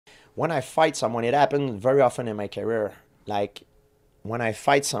when I fight someone, it happened very often in my career. Like when I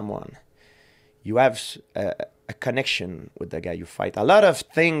fight someone, you have a connection with the guy you fight. A lot of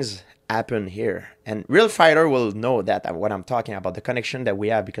things happen here, and real fighter will know that what I'm talking about, the connection that we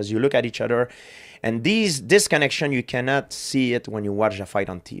have, because you look at each other, and this connection, you cannot see it when you watch a fight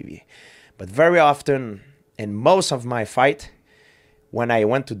on TV. But very often, in most of my fight, when I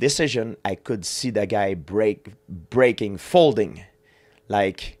went to decision, I could see the guy breaking, folding.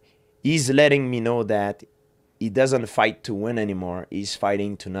 Like he's letting me know that he doesn't fight to win anymore. He's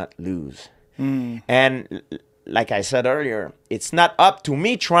fighting to not lose. And like I said earlier, it's not up to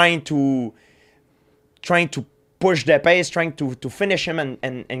me trying to push the pace, trying to finish him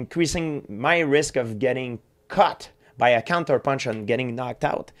and increasing my risk of getting cut by a counter punch and getting knocked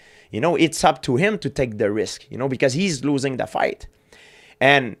out. You know, it's up to him to take the risk, you know, because he's losing the fight.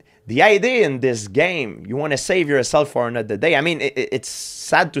 And the idea in this game, you want to save yourself for another day. I mean, it's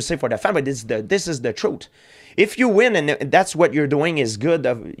sad to say for the fan, but this is the truth. If you win, and that's what you're doing is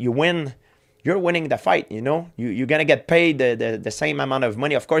good, you win, you're winning the fight, you know? You're going to get paid the same amount of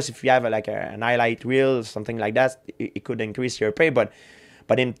money. Of course, if you have an highlight reel, something like that, it could increase your pay. But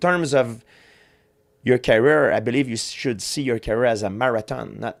in terms of your career, I believe you should see your career as a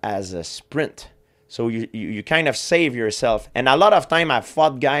marathon, not as a sprint. So you kind of save yourself. And a lot of time I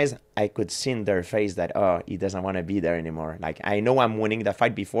fought guys, I could see in their face that, oh, he doesn't want to be there anymore. Like, I know I'm winning the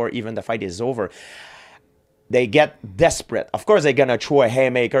fight before even the fight is over. They get desperate. Of course, they're going to throw a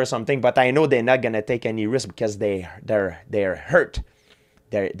haymaker or something, but I know they're not going to take any risk because they're hurt.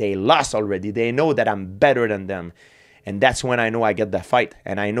 They lost already. They know that I'm better than them. And that's when I know I get the fight.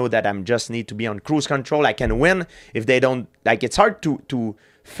 And I know that I'm just need to be on cruise control. I can win if they don't. Like, it's hard to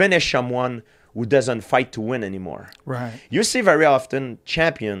finish someone who doesn't fight to win anymore. Right. You see very often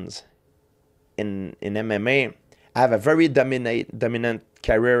champions in MMA have a very dominant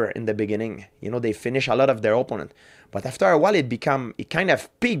career in the beginning. You know, they finish a lot of their opponent. But after a while, it kind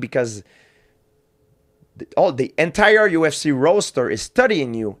of peak because the entire UFC roster is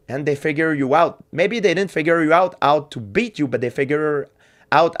studying you and they figure you out. Maybe they didn't figure you out how to beat you, but they figure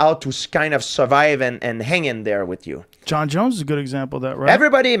out how to kind of survive and hang in there with you. John Jones is a good example of that, right?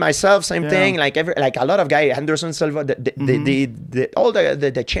 Everybody, myself, same thing. Like a lot of guys, Anderson Silva, all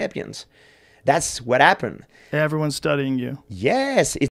the champions. That's what happened. Everyone's studying you. Yes,